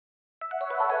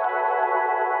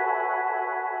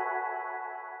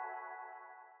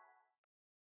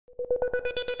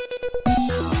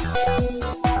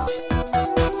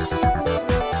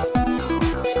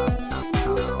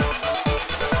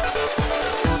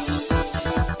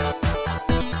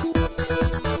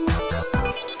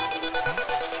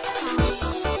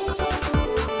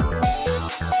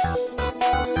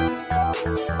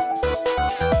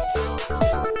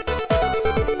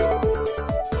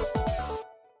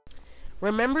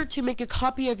Remember to make a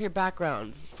copy of your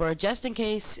background for just in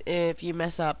case if you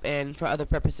mess up, and for other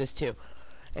purposes too.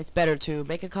 It's better to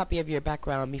make a copy of your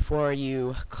background before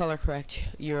you color correct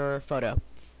your photo.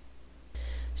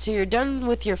 So you're done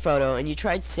with your photo and you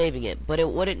tried saving it, but it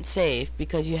wouldn't save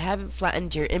because you haven't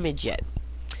flattened your image yet.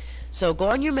 So go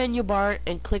on your menu bar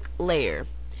and click Layer.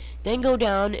 Then go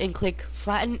down and click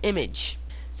Flatten Image.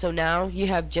 So now you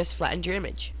have just flattened your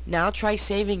image. Now try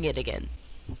saving it again.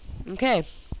 Okay.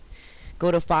 Go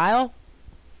to File,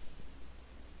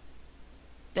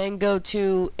 then go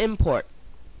to Import,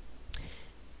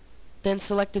 then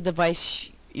select the device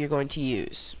you're going to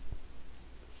use.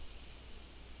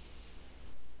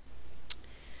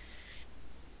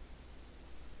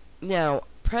 Now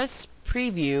press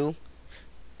Preview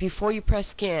before you press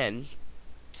Scan,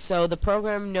 so the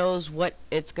program knows what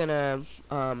it's gonna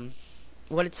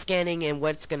what it's scanning and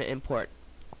what it's gonna import,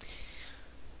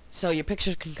 so your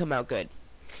picture can come out good.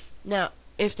 Now,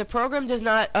 if the program does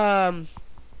not find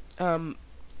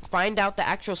out the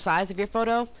actual size of your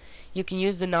photo, you can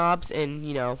use the knobs and,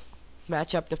 you know,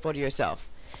 match up the photo yourself.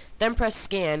 Then press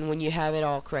Scan when you have it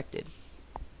all corrected.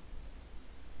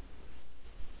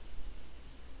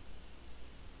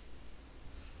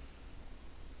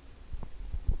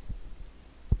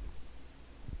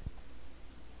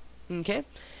 Okay.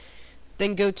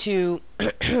 Then go to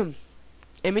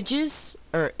Images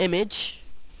or Image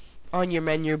on your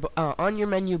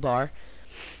menu bar.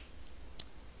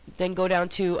 Then go down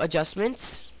to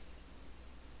Adjustments.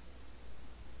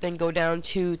 Then go down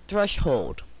to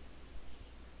Threshold.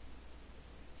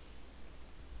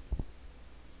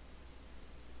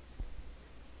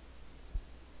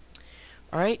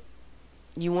 Alright,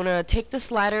 you want to take the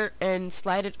slider and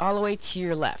slide it all the way to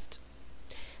your left.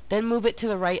 Then move it to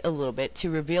the right a little bit to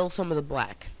reveal some of the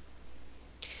black.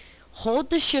 Hold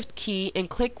the Shift key and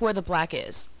click where the black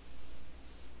is.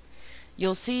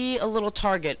 You'll see a little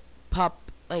target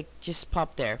pop, like just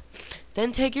pop there.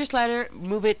 Then take your slider,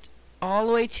 move it all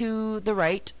the way to the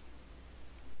right,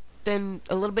 then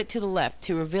a little bit to the left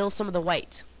to reveal some of the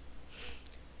white.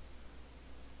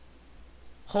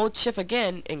 Hold Shift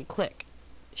again and click.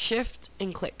 Shift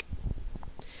and click.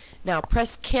 Now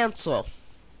press Cancel.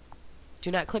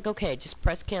 Do not click OK, just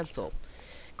press Cancel.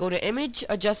 Go to Image,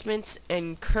 Adjustments,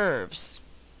 and Curves.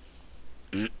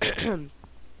 We're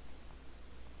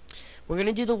going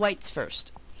to do the whites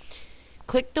first.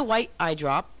 Click the white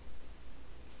eyedrop.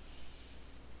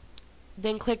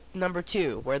 Then click number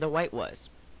 2, where the white was.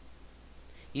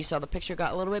 You saw the picture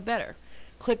got a little bit better.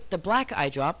 Click the black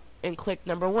eyedrop and click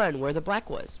number 1, where the black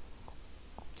was.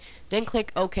 Then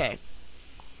click OK.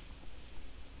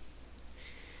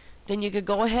 Then you could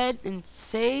go ahead and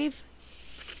save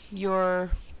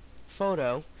your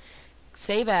photo.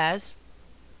 Save as.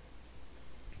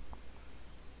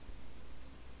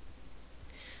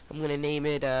 I'm going to name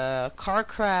it Car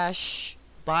Crash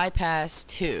Bypass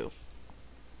 2.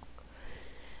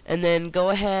 And then go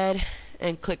ahead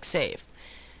and click Save.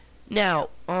 Now,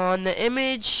 on the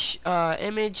image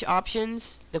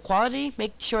options, the quality,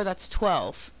 make sure that's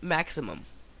 12 maximum.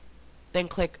 Then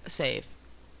click Save.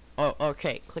 Oh,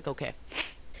 okay, click OK.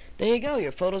 There you go,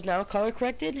 your photo's now color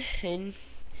corrected, and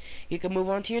you can move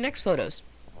on to your next photos.